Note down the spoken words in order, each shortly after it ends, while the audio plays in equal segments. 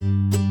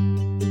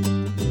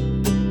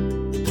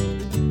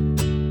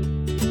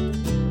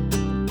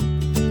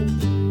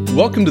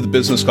Welcome to the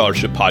Business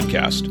Scholarship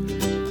Podcast,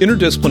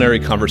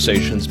 interdisciplinary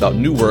conversations about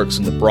new works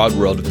in the broad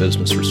world of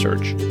business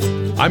research.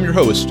 I'm your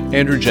host,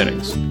 Andrew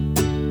Jennings.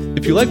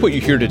 If you like what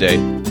you hear today,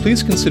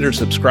 please consider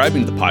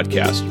subscribing to the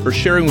podcast or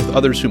sharing with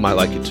others who might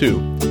like it too.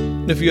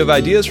 And if you have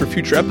ideas for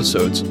future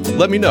episodes,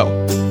 let me know.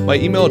 My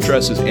email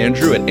address is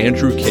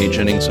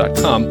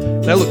andrew@andrewkjennings.com,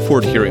 and I look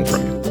forward to hearing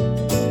from you.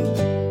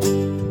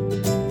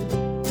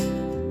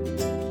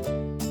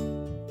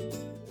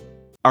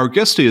 Our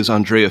guest today is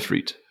Andrea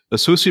Fried,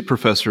 Associate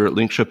Professor at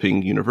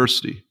Linköping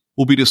University.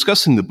 We'll be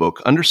discussing the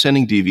book,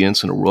 Understanding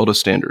Deviance in a World of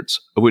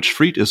Standards, of which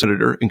Fried is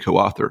editor and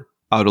co-author.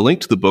 I'll add a link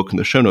to the book in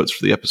the show notes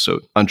for the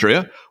episode.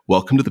 Andrea,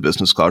 welcome to the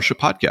Business Scholarship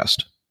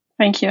Podcast.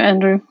 Thank you,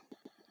 Andrew.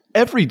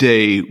 Every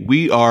day,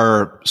 we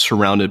are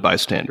surrounded by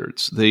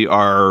standards. They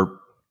are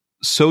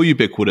so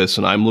ubiquitous,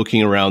 and I'm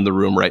looking around the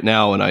room right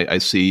now, and I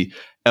see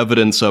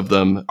evidence of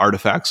them,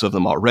 artifacts of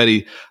them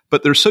already,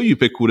 but they're so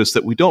ubiquitous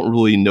that we don't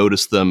really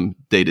notice them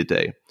day to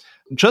day.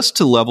 Just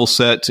to level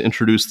set, to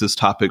introduce this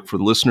topic for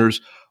the listeners,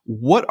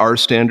 what are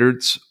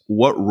standards?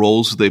 What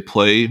roles do they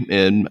play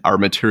in our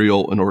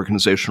material and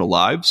organizational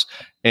lives?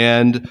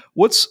 And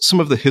what's some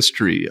of the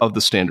history of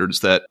the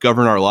standards that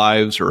govern our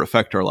lives or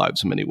affect our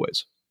lives in many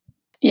ways?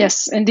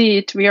 Yes,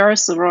 indeed. We are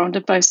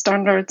surrounded by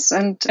standards.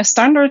 And a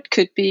standard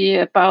could be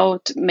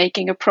about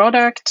making a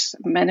product,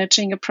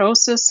 managing a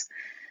process,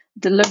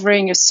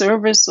 delivering a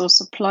service or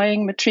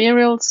supplying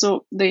materials.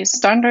 So the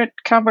standard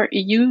cover a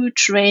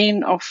huge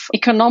range of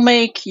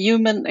economic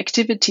human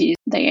activities.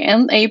 They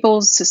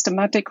enable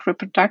systematic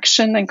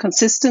reproduction and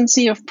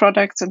consistency of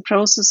products and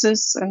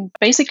processes. And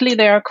basically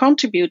they are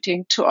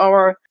contributing to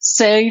our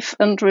safe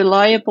and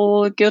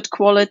reliable, good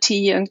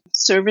quality and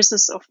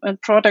services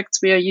and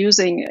products we are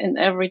using in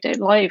everyday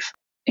life.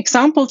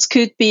 Examples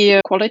could be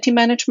quality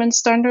management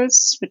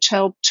standards, which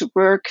help to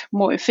work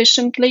more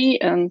efficiently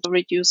and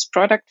reduce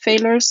product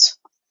failures.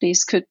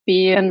 These could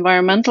be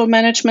environmental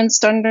management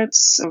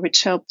standards,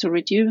 which help to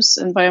reduce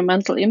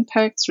environmental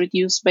impacts,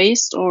 reduce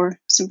waste, or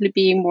simply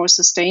being more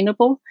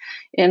sustainable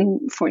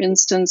in, for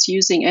instance,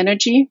 using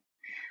energy.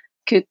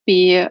 Could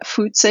be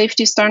food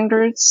safety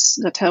standards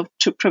that help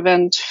to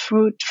prevent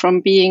food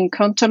from being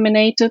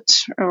contaminated,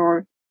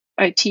 or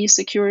IT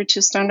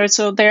security standards.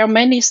 So there are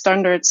many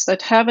standards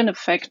that have an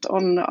effect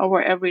on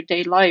our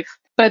everyday life.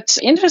 But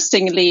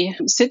interestingly,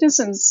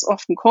 citizens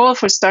often call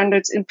for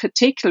standards in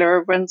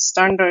particular when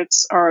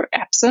standards are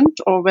absent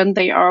or when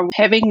they are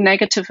having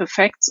negative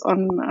effects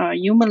on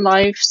human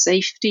life,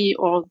 safety,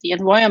 or the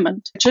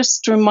environment.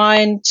 Just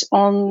remind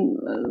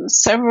on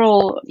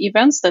several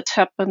events that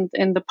happened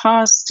in the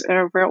past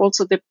where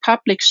also the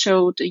public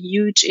showed a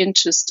huge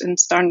interest in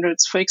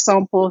standards. For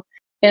example,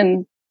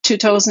 in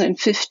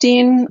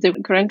 2015, the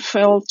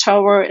Grenfell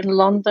Tower in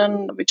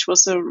London, which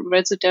was a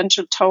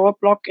residential tower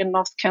block in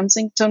North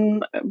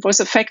Kensington, was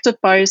affected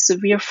by a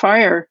severe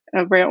fire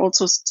where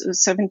also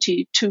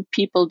 72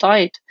 people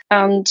died.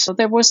 And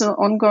there was an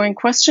ongoing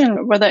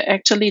question whether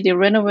actually the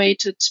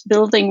renovated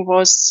building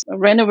was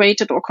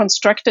renovated or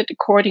constructed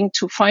according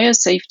to fire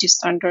safety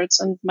standards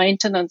and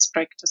maintenance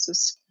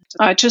practices.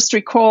 I just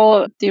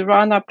recall the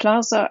Rana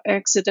Plaza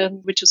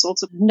accident, which is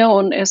also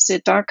known as the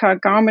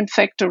Dhaka garment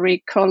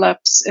factory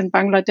collapse in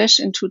Bangladesh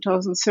in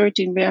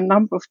 2013, where a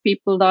number of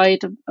people died,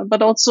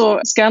 but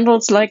also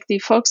scandals like the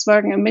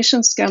Volkswagen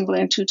emission scandal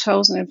in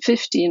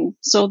 2015.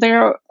 So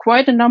there are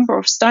quite a number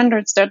of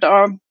standards that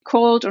are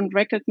called and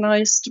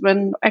recognized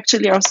when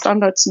actually our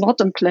standards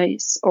not in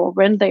place or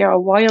when they are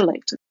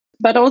violated.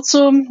 But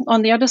also,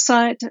 on the other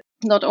side,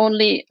 not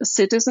only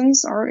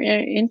citizens are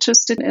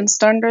interested in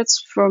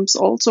standards, firms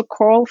also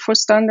call for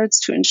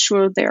standards to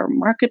ensure their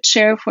market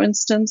share, for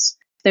instance.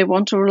 They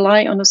want to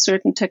rely on a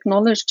certain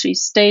technology,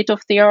 state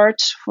of the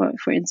art,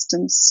 for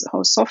instance,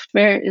 how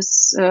software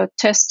is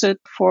tested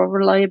for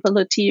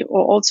reliability,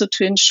 or also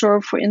to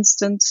ensure, for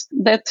instance,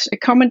 that a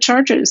common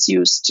charger is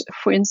used,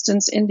 for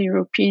instance, in the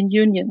European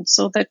Union,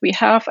 so that we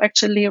have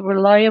actually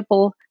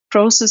reliable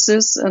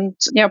processes and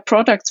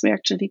products we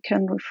actually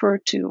can refer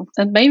to.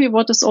 And maybe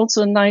what is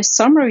also a nice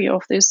summary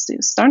of this,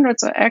 the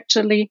standards are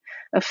actually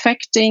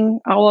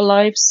affecting our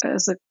lives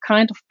as a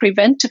kind of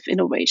preventive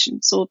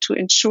innovation. So to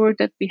ensure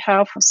that we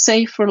have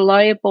safe,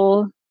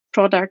 reliable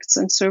products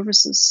and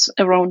services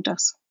around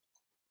us.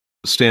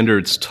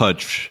 Standards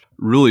touch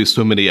really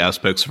so many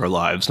aspects of our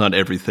lives, not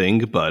everything,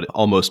 but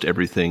almost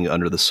everything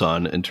under the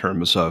sun in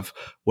terms of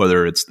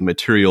whether it's the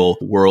material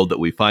world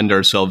that we find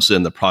ourselves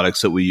in, the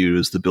products that we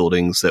use, the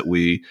buildings that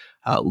we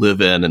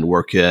live in and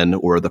work in,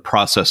 or the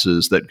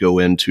processes that go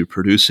into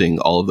producing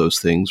all of those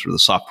things, or the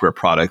software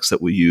products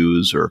that we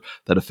use or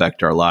that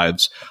affect our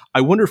lives.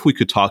 I wonder if we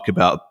could talk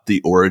about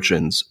the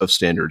origins of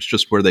standards,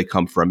 just where they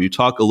come from. You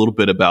talk a little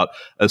bit about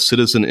a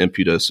citizen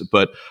impetus,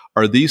 but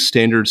are these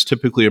standards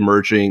typically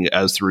emerging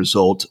as the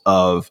result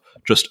of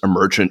just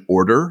emergent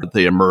order?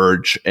 They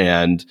emerge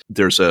and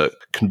there's a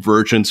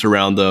convergence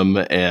around them,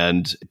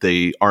 and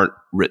they aren't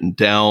written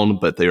down,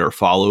 but they are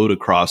followed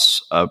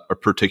across a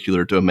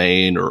particular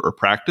domain or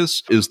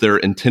practice? Is there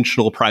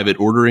intentional private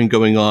ordering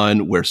going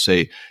on where,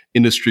 say,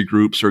 industry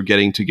groups are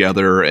getting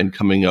together and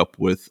coming up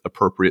with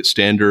appropriate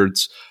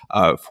standards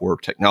for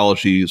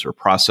technologies or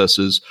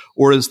processes?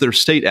 Or is there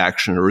state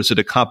action, or is it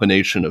a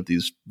combination of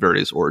these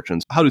various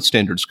origins? How do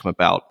standards come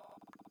about?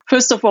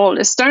 First of all,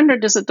 a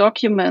standard is a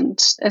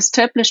document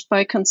established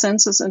by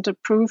consensus and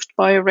approved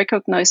by a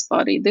recognized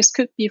body. This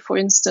could be, for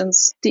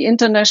instance, the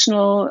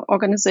International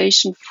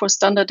Organization for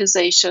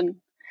Standardization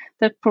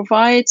that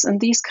provides, and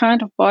these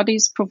kind of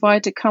bodies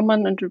provide a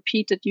common and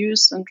repeated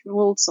use and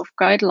rules of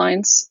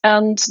guidelines.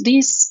 And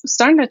these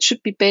standards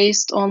should be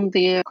based on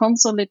the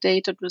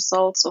consolidated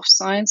results of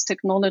science,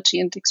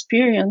 technology, and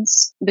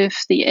experience with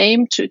the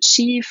aim to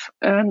achieve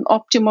an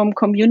optimum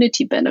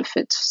community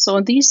benefit.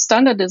 So these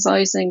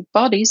standardizing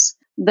bodies,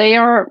 they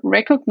are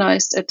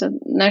recognized at a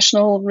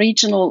national,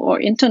 regional, or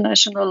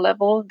international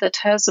level that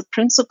has a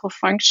principal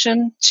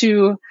function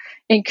to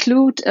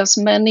include as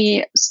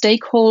many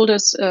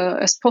stakeholders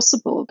as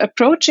possible.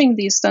 Approaching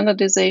these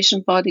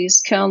standardization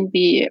bodies can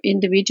be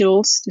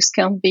individuals, this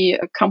can be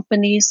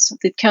companies,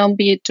 it can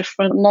be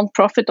different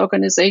non-profit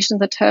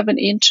organizations that have an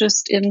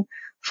interest in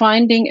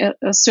finding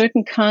a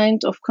certain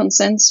kind of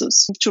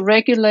consensus to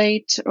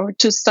regulate or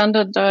to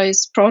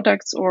standardize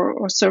products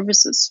or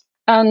services.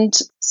 And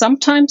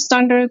sometimes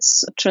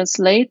standards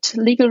translate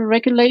legal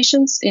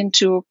regulations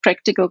into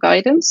practical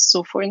guidance.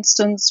 So, for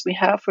instance, we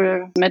have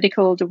a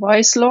medical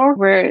device law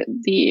where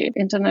the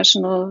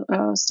International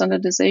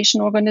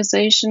Standardization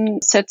Organization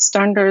sets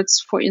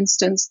standards, for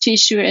instance,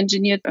 tissue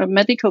engineered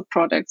medical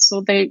products.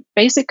 So they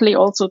basically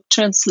also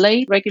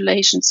translate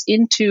regulations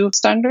into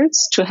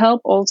standards to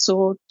help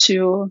also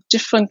to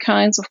different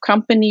kinds of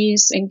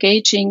companies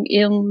engaging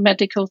in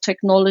medical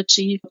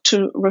technology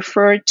to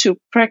refer to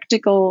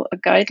practical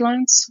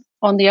guidelines.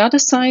 On the other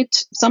side,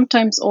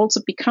 sometimes also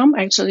become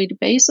actually the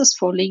basis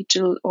for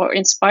legal or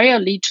inspire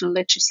legal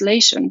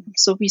legislation.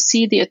 So we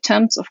see the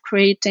attempts of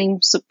creating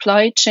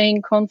supply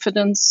chain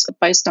confidence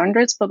by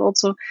standards, but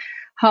also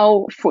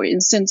how, for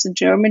instance, in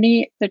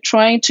Germany, they're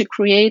trying to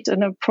create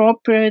an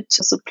appropriate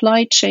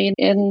supply chain.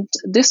 And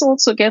this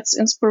also gets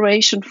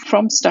inspiration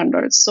from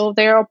standards. So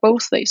there are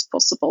both ways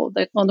possible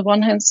that on the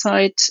one hand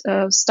side,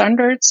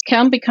 standards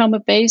can become a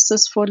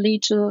basis for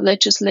legal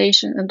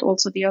legislation and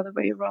also the other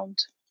way around.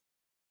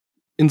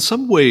 In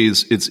some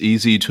ways, it's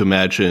easy to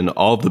imagine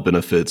all of the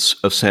benefits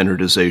of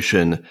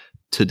standardization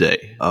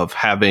today, of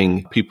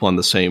having people on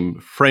the same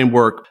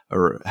framework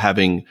or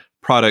having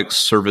products,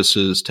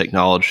 services,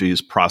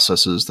 technologies,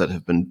 processes that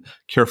have been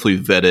carefully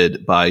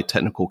vetted by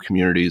technical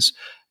communities.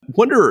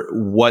 Wonder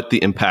what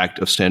the impact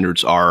of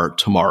standards are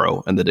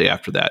tomorrow and the day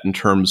after that in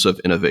terms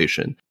of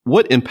innovation.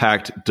 What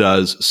impact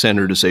does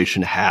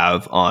standardization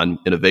have on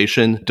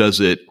innovation? Does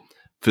it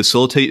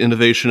facilitate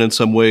innovation in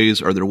some ways?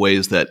 Are there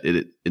ways that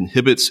it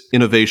inhibits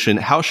innovation?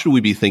 How should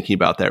we be thinking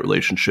about that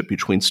relationship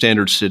between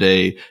standards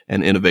today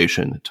and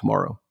innovation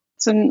tomorrow?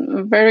 It's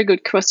a very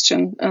good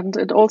question. And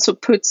it also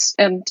puts,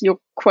 and your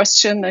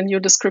question and your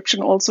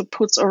description also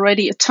puts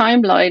already a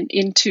timeline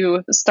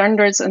into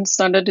standards and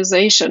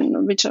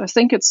standardization, which I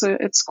think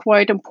it's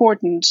quite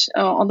important.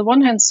 On the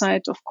one hand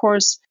side, of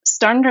course,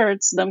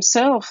 standards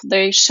themselves,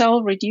 they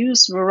shall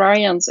reduce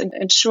variance and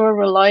ensure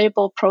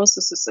reliable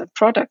processes and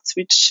products,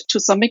 which to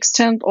some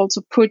extent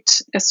also put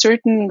a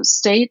certain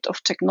state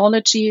of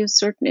technology, a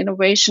certain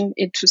innovation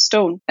into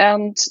stone.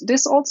 And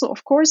this also,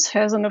 of course,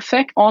 has an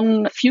effect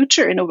on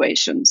future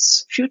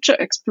innovations, future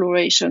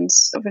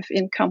explorations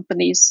within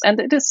companies. And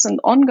it is an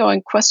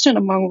ongoing question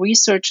among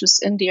researchers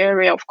in the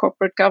area of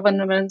corporate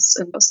governance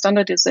and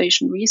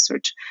standardization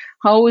research.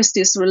 How is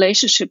this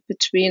relationship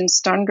between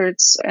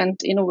standards and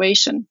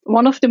innovation?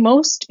 One of the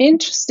most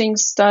interesting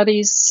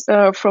studies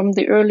from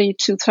the early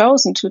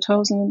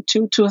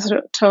 2002,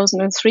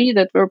 2003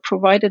 that were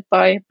provided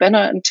by Benner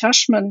and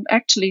Tashman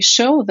actually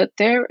show that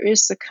there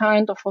is a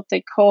kind of what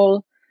they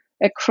call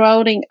a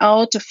crowding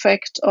out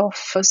effect of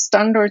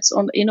standards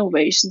on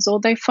innovation. So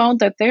they found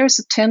that there's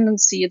a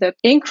tendency that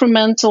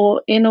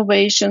incremental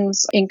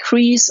innovations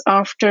increase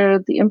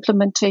after the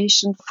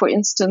implementation, for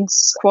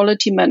instance,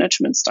 quality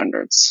management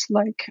standards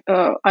like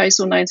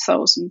ISO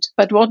 9000.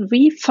 But what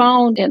we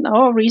found in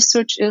our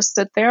research is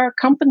that there are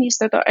companies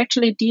that are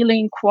actually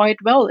dealing quite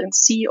well and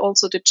see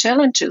also the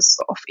challenges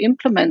of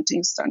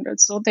implementing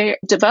standards. So they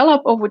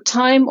develop over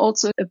time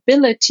also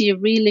ability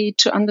really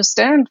to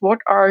understand what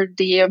are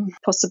the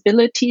possibilities,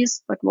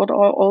 but what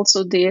are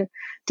also the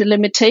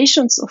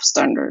limitations of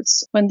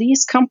standards. When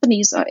these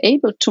companies are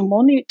able to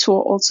monitor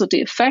also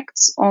the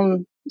effects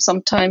on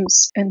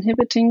sometimes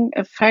inhibiting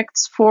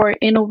effects for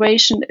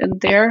innovation in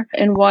their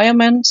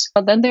environment.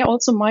 But then they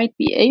also might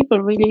be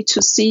able really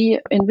to see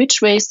in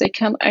which ways they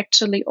can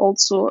actually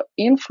also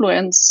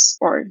influence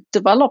or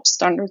develop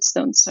standards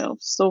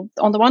themselves. So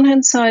on the one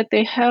hand side,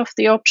 they have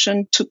the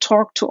option to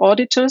talk to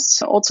auditors,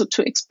 also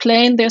to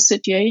explain their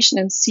situation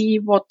and see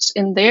what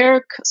in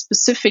their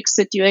specific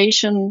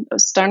situation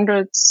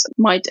standards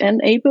might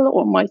enable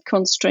or might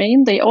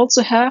constrain. They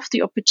also have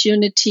the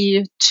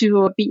opportunity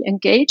to be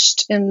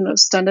engaged in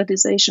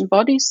standardization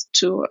bodies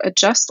to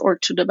adjust or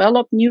to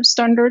develop new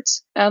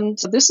standards. And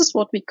this is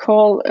what we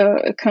call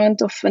a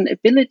kind of an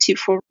ability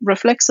for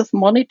reflexive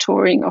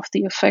monitoring of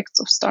the effects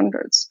of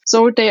standards.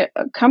 So the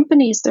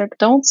companies that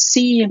don't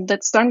see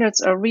that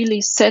standards are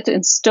really set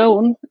in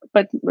stone,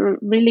 but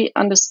really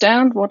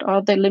understand what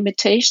are the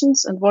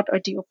limitations and what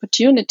are the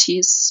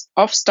opportunities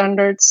of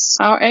standards,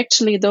 are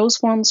actually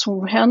those ones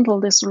who handle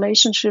this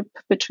relationship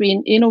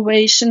between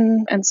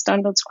innovation and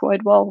standards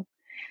quite well.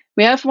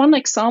 We have one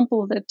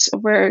example that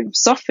where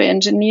software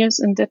engineers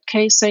in that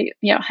case say,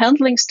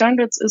 handling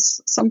standards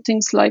is some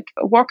things like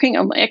walking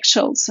on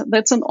eggshells.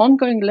 That's an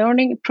ongoing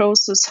learning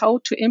process, how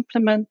to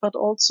implement, but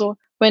also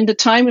when the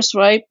time is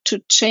right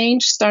to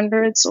change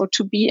standards or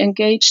to be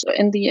engaged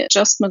in the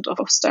adjustment of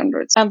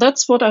standards. And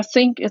that's what I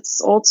think it's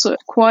also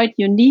quite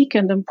unique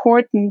and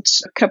important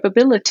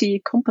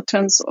capability,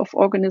 competence of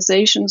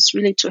organizations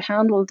really to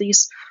handle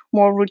these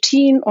more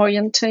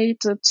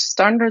routine-orientated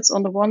standards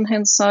on the one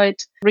hand side,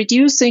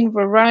 reducing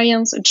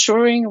variance,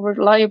 ensuring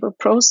reliable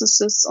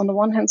processes on the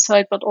one hand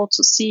side, but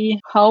also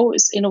see how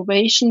is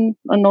innovation,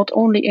 and not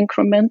only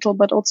incremental,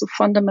 but also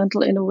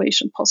fundamental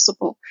innovation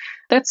possible.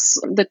 That's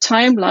the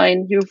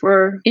timeline you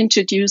were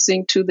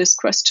introducing to this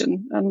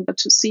question, and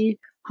to see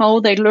how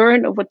they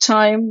learn over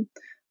time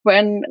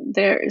when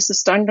there is a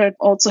standard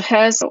also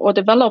has or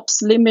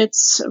develops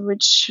limits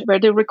where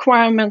the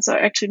requirements are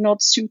actually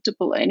not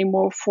suitable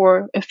anymore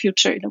for a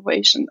future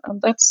innovation.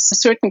 And that's a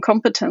certain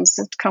competence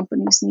that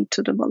companies need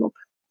to develop.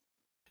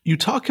 You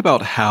talk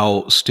about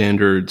how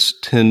standards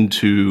tend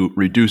to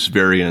reduce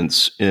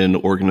variance in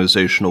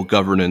organizational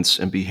governance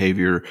and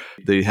behavior.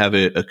 They have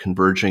a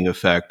converging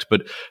effect.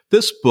 But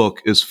this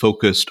book is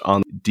focused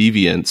on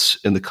deviance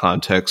in the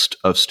context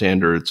of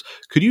standards.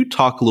 Could you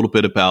talk a little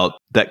bit about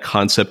that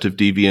concept of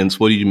deviance?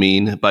 What do you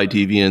mean by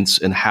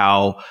deviance, and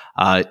how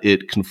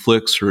it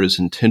conflicts or is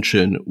in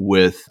tension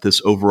with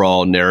this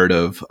overall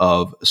narrative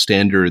of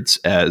standards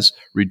as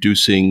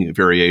reducing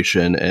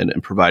variation and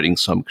providing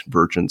some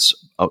convergence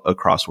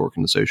across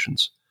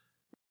organizations?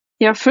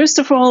 Yeah, first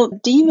of all,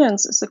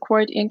 deviance is a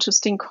quite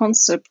interesting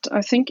concept.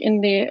 I think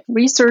in the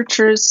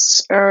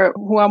researchers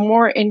who are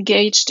more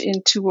engaged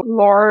into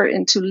law,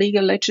 into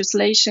legal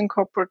legislation,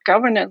 corporate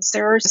governance,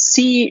 they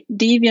see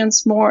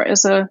deviance more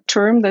as a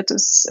term that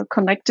is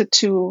connected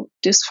to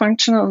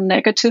dysfunctional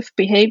negative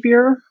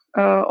behavior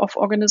of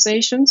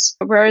organizations,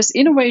 whereas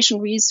innovation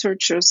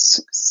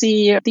researchers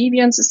see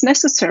deviance is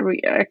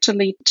necessary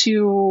actually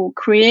to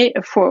create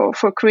for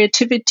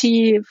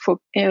creativity, for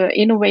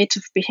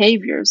innovative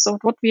behavior. So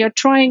what we are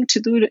trying to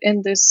do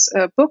in this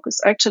book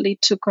is actually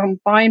to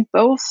combine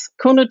both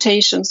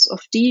connotations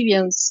of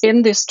deviance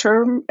in this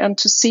term and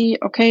to see,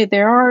 okay,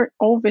 there are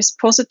always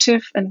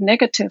positive and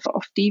negative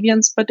of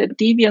deviance, but it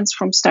deviance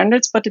from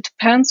standards, but it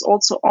depends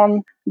also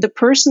on the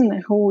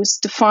person who is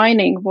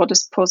defining what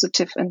is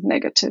positive and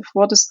negative.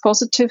 What is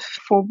positive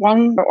for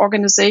one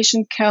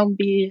organization can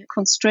be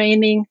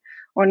constraining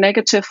or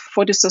negative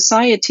for the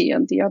society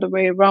and the other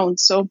way around.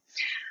 So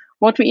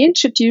what we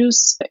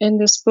introduce in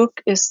this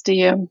book is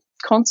the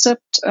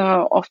concept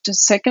of the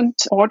second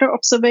order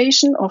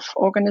observation of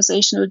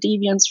organizational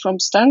deviance from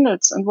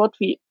standards. And what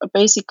we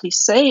basically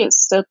say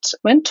is that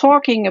when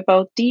talking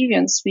about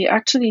deviance, we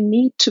actually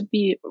need to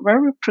be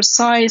very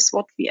precise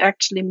what we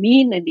actually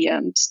mean in the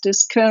end.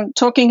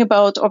 Talking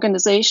about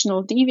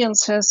organizational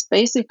deviance has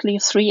basically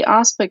three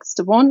aspects.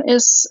 The one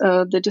is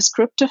the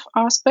descriptive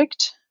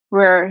aspect,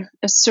 where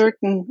a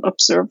certain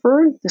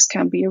observer, this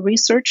can be a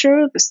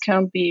researcher, this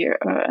can be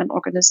an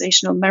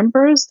organizational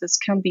member, this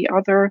can be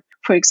other,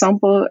 for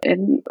example,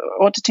 in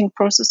auditing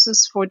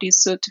processes for the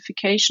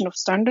certification of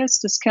standards,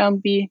 this can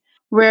be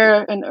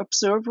where an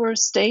observer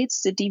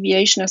states the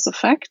deviation as a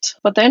fact.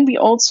 But then we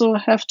also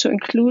have to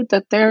include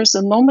that there's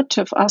a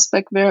normative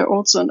aspect where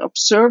also an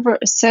observer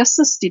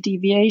assesses the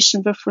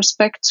deviation with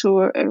respect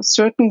to a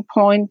certain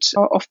point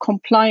of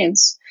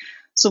compliance.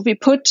 So we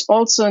put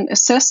also an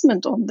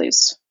assessment on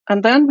this.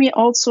 And then we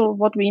also,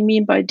 what we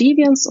mean by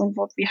deviance and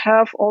what we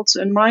have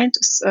also in mind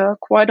is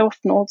quite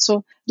often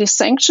also the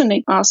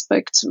sanctioning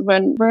aspect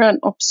where an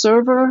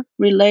observer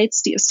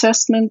relates the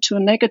assessment to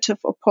a negative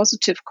or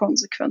positive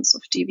consequence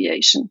of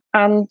deviation.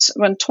 And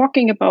when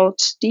talking about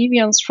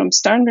deviance from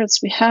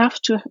standards, we have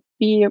to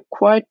be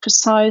quite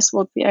precise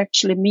what we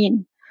actually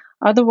mean.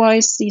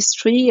 Otherwise, these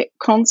three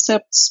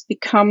concepts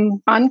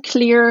become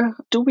unclear.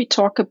 Do we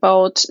talk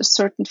about a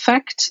certain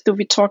fact? Do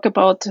we talk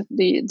about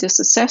this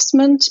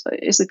assessment?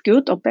 Is it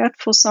good or bad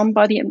for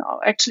somebody? And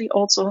actually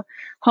also,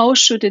 how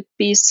should it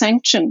be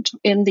sanctioned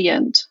in the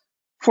end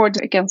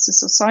against the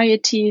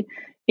society,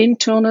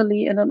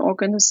 internally in an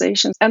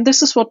organization. And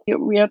this is what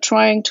we are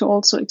trying to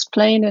also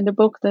explain in the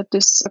book, that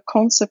this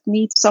concept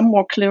needs some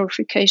more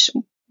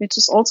clarification. It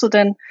is also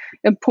then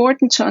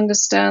important to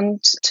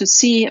understand, to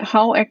see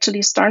how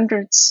actually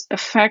standards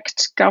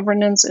affect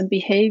governance and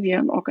behavior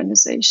in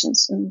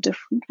organizations in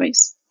different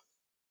ways.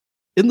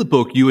 In the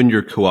book, you and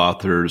your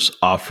co-authors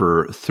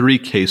offer 3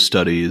 case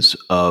studies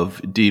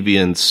of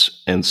deviance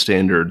and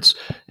standards.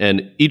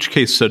 And each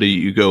case study,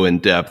 you go in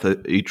depth.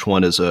 Each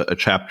one is a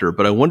chapter.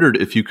 But I wondered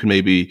if you could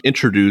maybe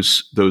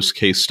introduce those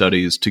case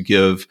studies to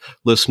give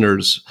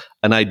listeners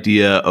an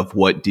idea of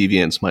what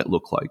deviance might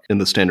look like in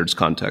the standards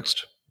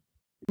context.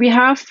 We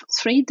have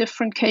 3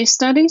 different case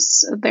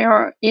studies. They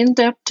are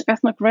in-depth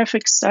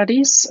ethnographic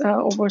studies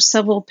over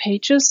several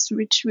pages,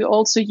 which we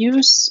also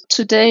use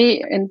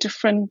today in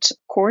different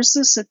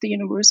courses at the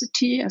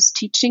university as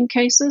teaching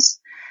cases.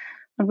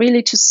 And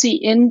really to see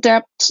in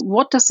depth,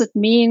 what does it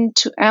mean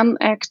to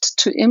enact,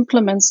 to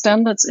implement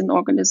standards in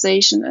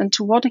organization, and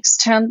to what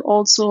extent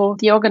also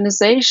the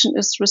organization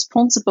is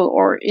responsible,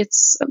 or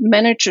its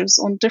managers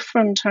on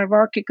different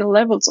hierarchical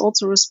levels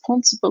also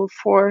responsible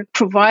for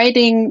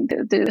providing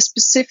the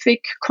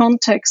specific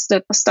context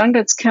that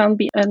standards can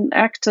be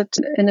enacted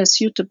in a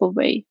suitable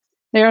way.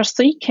 There are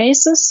 3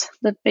 cases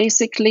that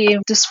basically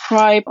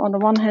describe, on the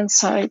one hand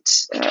side,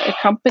 a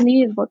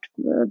company,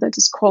 that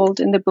is called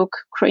in the book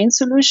Crane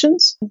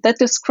Solutions. That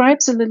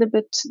describes a little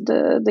bit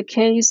the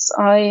case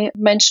I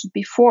mentioned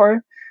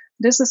before.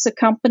 This is a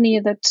company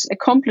that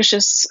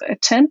accomplishes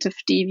attentive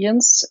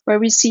deviance, where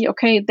we see,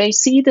 okay, they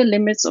see the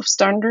limits of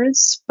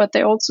standards, but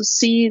they also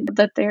see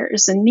that there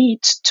is a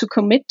need to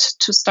commit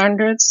to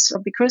standards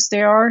because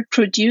they are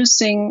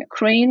producing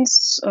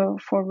cranes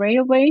for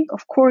railway.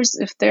 Of course,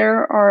 if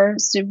there are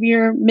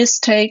severe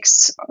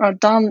mistakes are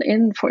done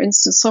in, for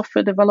instance,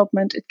 software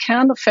development, it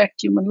can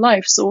affect human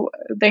life. So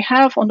they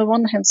have, on the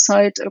one hand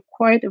side, a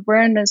quite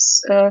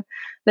awareness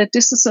that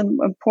this is an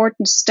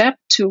important step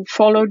to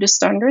follow the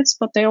standards,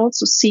 but they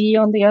also see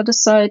on the other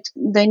side,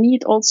 they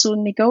need also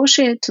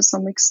negotiate to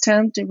some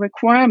extent the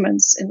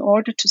requirements in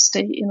order to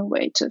stay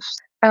innovative.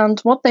 And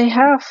what they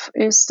have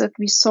is that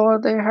we saw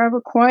they have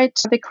a quite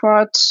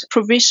adequate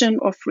provision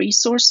of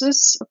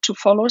resources to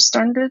follow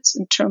standards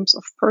in terms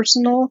of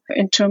personnel,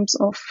 in terms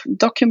of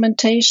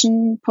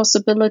documentation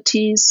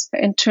possibilities,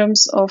 in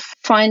terms of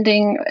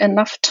finding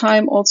enough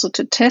time also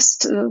to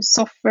test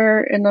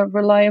software in a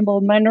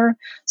reliable manner.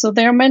 So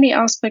there are many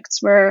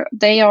aspects where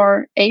they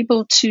are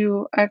able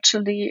to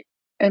actually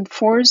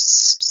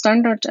enforce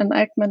standard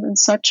enactment in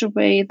such a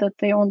way that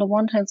they, on the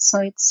one hand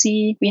side,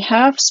 see we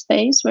have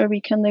space where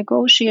we can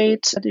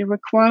negotiate the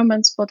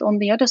requirements, but on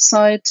the other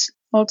side,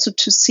 also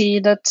to see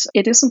that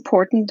it is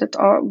important that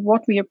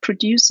what we are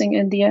producing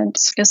in the end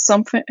is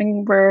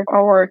something where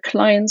our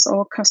clients,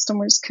 our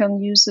customers can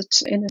use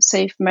it in a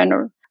safe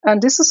manner. And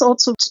this is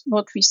also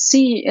what we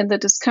see in the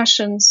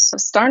discussions.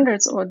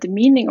 Standards, or the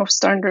meaning of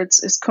standards,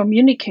 is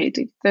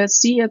communicated. They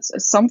see it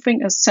as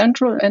something as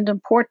central and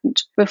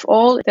important with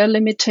all their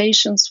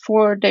limitations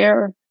for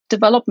their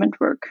development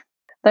work.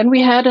 Then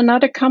we had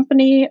another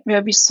company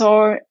where we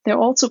saw they're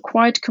also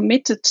quite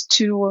committed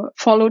to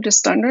follow the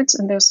standards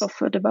in their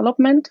software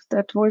development.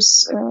 That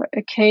was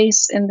a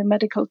case in the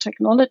medical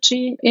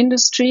technology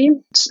industry.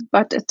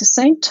 But at the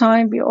same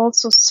time, we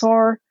also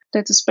saw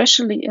that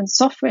especially in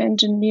software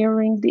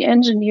engineering, the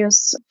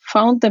engineers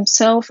found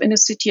themselves in a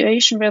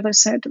situation where they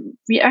said,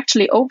 we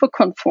actually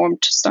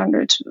overconformed to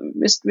standard,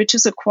 which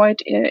is a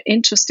quite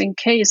interesting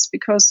case,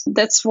 because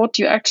that's what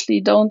you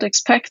actually don't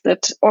expect,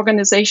 that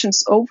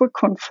organizations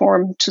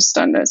overconform to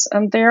standards.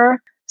 And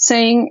they're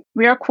saying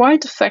we are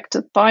quite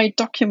affected by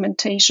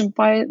documentation,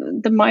 by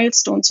the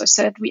milestones. I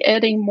said we're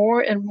adding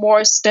more and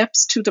more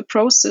steps to the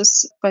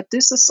process, but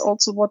this is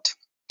also what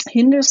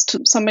hinders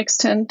to some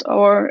extent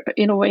our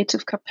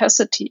innovative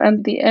capacity.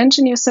 And the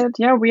engineer said,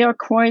 yeah, we are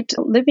quite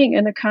living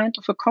in a kind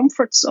of a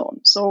comfort zone.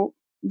 So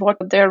what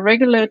their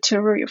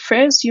regulatory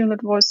affairs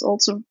unit was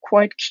also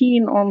quite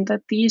keen on,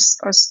 that these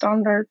are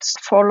standards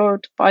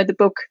followed by the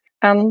book.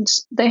 And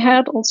they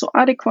had also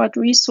adequate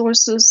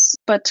resources,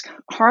 but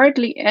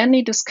hardly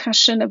any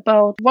discussion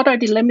about what are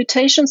the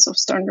limitations of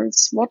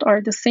standards, what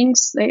are the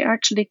things they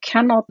actually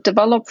cannot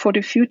develop for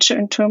the future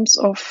in terms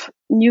of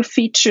new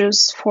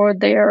features for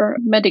their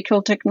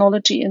medical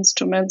technology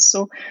instruments.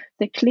 So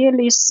they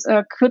clearly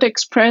could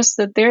express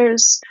that there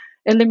is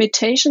a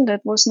limitation that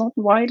was not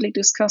widely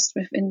discussed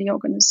within the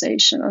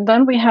organization. And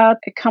then we had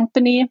a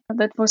company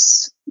that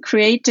was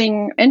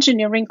creating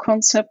engineering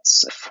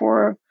concepts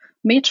for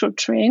metro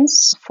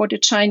trains for the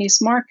Chinese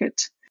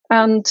market.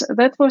 And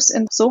that was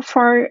in so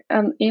far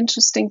an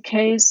interesting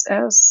case,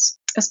 as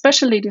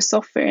especially the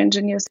software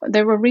engineers,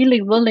 they were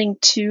really willing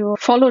to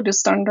follow the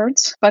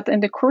standards. But in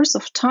the course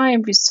of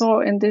time, we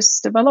saw in this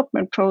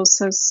development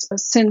process,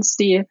 since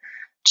the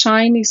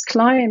Chinese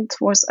client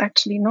was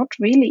actually not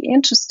really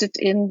interested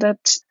in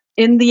that,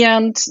 in the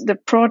end, the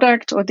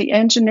product or the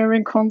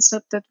engineering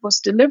concept that was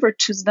delivered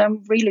to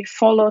them really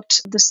followed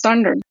the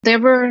standard. There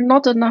were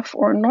not enough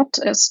or not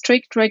as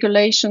strict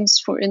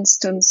regulations, for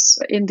instance,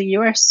 in the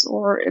US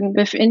or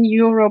within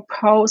Europe,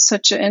 how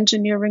such an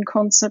engineering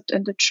concept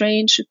and the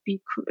train should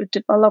be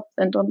developed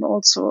and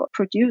also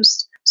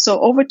produced.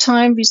 So over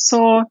time, we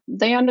saw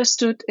they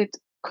understood it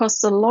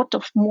costs a lot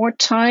of more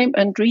time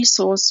and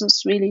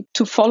resources really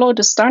to follow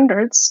the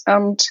standards.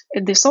 And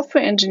the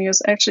software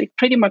engineers actually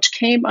pretty much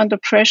came under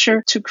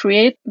pressure to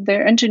create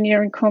their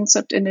engineering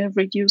concept in a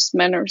reduced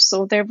manner.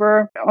 So they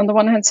were, on the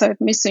one hand side,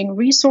 missing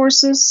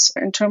resources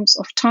in terms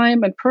of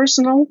time and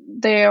personnel.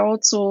 They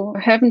also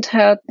haven't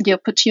had the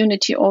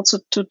opportunity also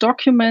to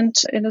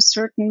document in a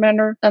certain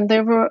manner. And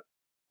they were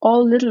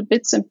all little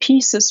bits and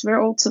pieces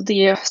where also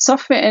the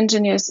software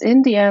engineers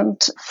in the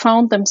end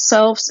found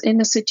themselves in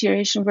a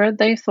situation where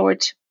they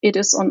thought it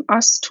is on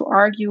us to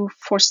argue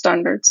for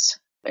standards.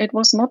 It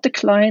was not the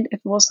client, it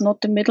was not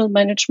the middle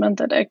management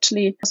that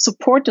actually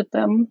supported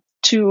them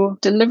to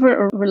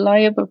deliver a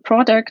reliable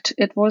product.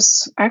 It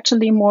was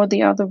actually more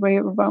the other way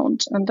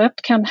around. And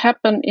that can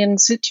happen in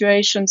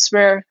situations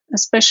where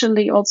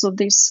especially also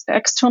these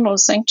external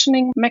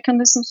sanctioning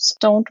mechanisms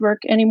don't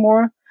work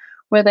anymore,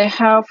 where they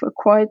have a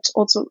quite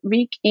also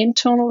weak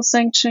internal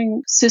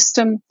sanctioning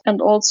system,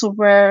 and also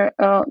where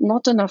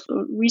not enough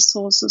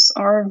resources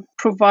are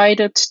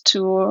provided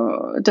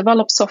to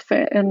develop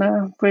software in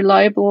a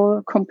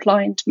reliable,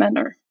 compliant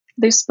manner.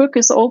 This book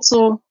is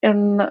also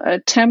an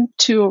attempt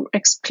to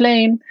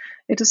explain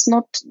it is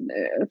not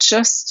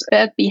just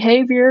bad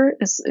behavior.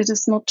 It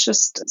is not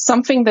just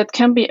something that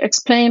can be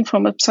explained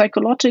from a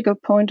psychological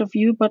point of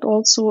view, but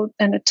also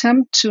an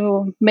attempt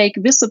to make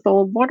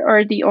visible what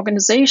are the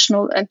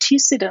organizational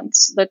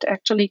antecedents that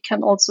actually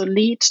can also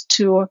lead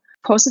to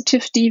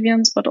positive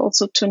deviance, but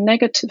also to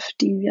negative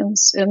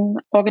deviance in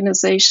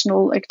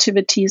organizational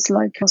activities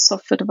like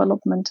software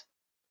development.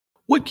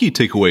 What key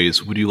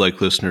takeaways would you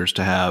like listeners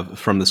to have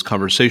from this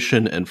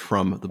conversation and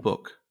from the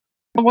book?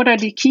 What are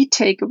the key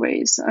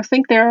takeaways? I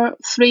think there are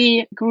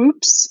three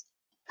groups.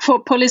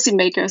 For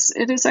policymakers,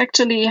 it is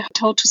actually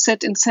how to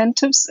set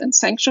incentives and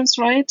sanctions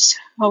right,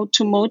 how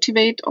to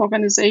motivate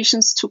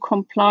organizations to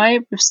comply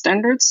with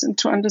standards and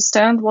to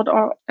understand what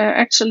are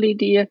actually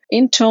the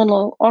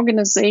internal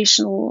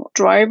organizational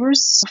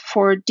drivers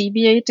for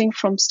deviating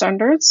from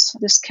standards.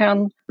 This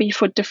can be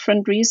for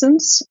different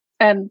reasons.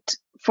 And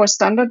for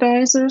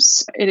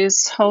standardizers, it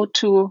is how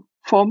to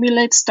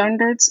formulate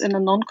standards in a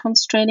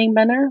non-constraining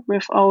manner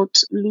without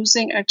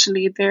losing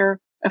actually their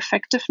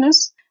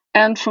effectiveness.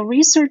 And for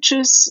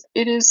researchers,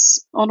 it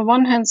is on the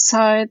one hand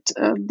side,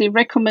 the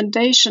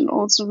recommendation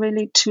also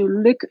really to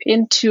look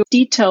into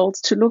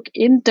details, to look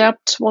in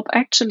depth what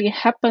actually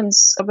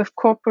happens with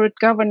corporate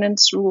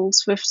governance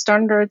rules, with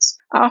standards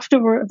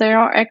after they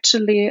are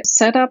actually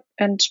set up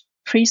and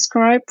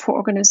prescribed for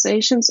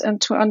organizations,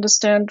 and to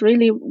understand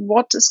really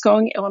what is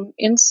going on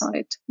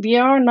inside. We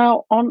are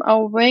now on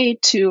our way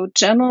to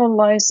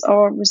generalize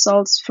our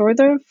results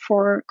further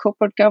for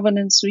corporate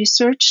governance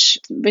research,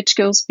 which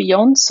goes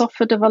beyond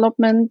software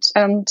development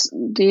and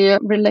the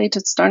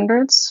related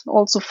standards,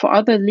 also for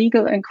other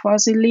legal and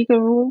quasi-legal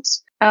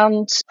rules.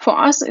 And for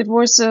us, it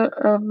was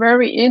a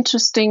very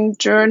interesting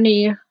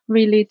journey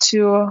really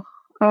to,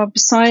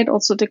 beside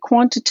also the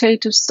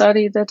quantitative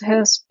study that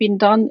has been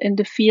done in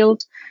the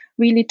field,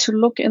 really to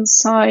look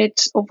inside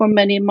over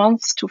many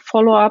months to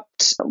follow up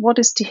what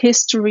is the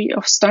history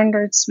of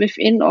standards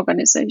within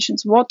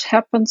organizations, what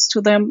happens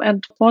to them,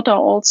 and what are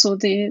also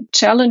the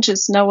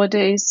challenges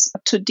nowadays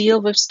to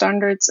deal with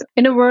standards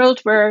in a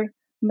world where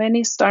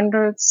many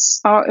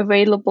standards are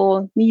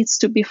available, needs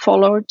to be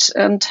followed,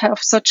 and have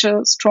such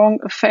a strong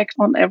effect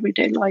on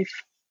everyday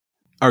life.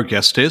 Our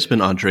guest today has been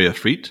Andrea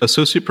Fried,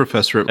 Associate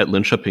Professor at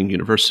Linköping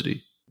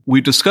University. We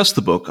discussed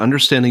the book,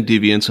 Understanding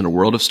Deviance in a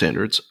World of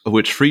Standards, of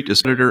which Fried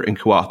is editor and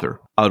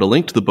co-author. I'll add a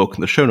link to the book in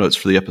the show notes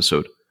for the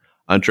episode.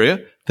 Andrea,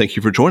 thank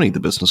you for joining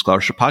the Business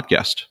Scholarship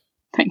Podcast.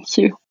 Thank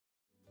you.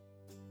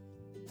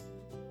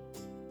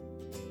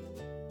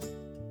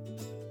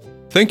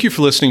 Thank you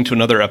for listening to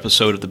another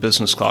episode of the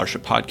Business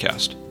Scholarship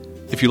Podcast.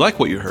 If you like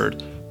what you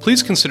heard,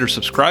 please consider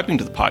subscribing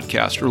to the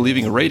podcast or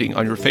leaving a rating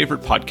on your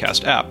favorite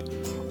podcast app,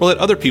 or let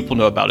other people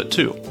know about it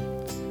too.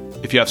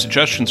 If you have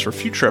suggestions for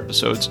future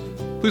episodes,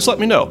 please let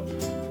me know.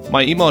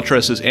 My email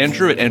address is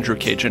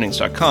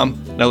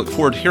andrew@andrewkjennings.com, and I look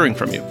forward to hearing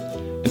from you.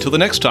 Until the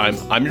next time,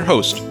 I'm your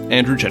host,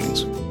 Andrew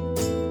Jennings.